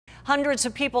Hundreds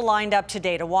of people lined up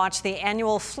today to watch the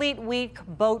annual Fleet Week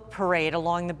boat parade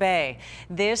along the bay.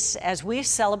 This as we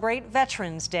celebrate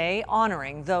Veterans Day,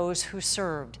 honoring those who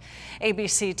served.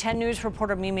 ABC 10 News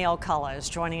reporter Mimi Alcala is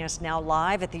joining us now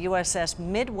live at the USS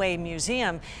Midway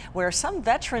Museum, where some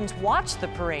veterans watched the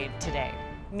parade today.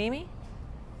 Mimi?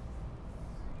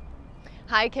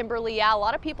 Hi, Kimberly. Yeah, a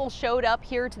lot of people showed up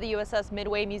here to the USS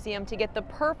Midway Museum to get the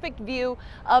perfect view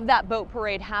of that boat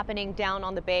parade happening down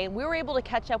on the bay. We were able to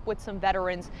catch up with some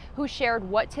veterans who shared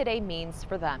what today means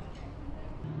for them.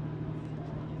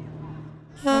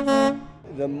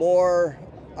 The more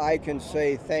I can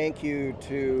say thank you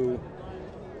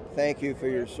for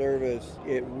your service,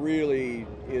 it really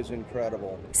is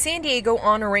incredible. San Diego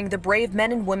honoring the brave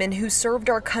men and women who served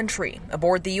our country.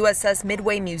 Aboard the USS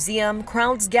Midway Museum,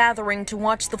 crowds gathering to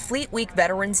watch the Fleet Week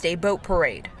Veterans Day boat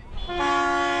parade.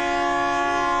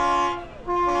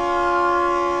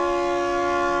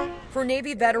 For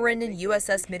Navy veteran and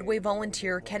USS Midway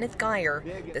volunteer Kenneth Geyer,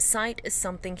 the sight is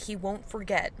something he won't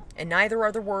forget, and neither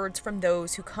are the words from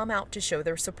those who come out to show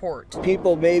their support.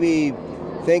 People maybe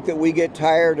think that we get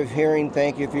tired of hearing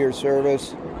thank you for your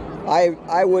service.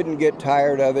 I wouldn't get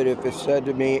tired of it if it's said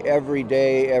to me every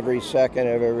day, every second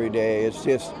of every day.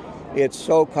 It's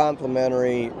so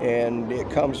complimentary and it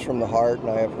comes from the heart, and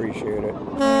I appreciate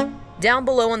it. Down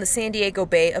below on the San Diego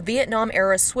Bay, a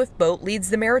Vietnam-era swift boat leads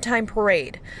the maritime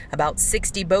parade. About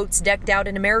 60 boats decked out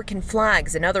in American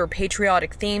flags and other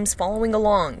patriotic themes following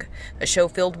along. A show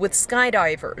filled with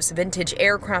skydivers, vintage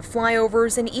aircraft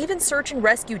flyovers, and even search and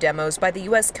rescue demos by the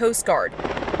U.S. Coast Guard.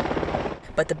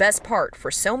 But the best part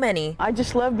for so many, I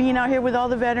just love being out here with all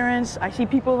the veterans. I see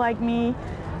people like me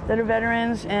that are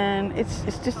veterans, and it's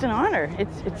just an honor.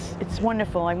 It's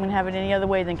wonderful. I wouldn't have it any other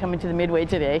way than coming to the Midway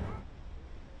today.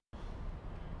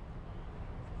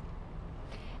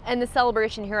 And the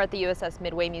celebration here at the USS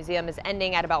Midway Museum is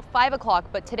ending at about 5 o'clock,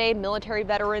 but today military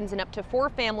veterans and up to 4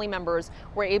 family members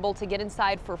were able to get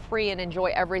inside for free and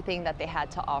enjoy everything that they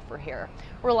had to offer here.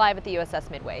 We're live at the USS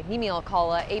Midway. Mimi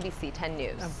Alcala, ABC 10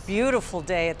 News. A beautiful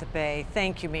day at the bay.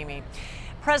 Thank you, Mimi.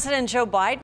 President Joe Biden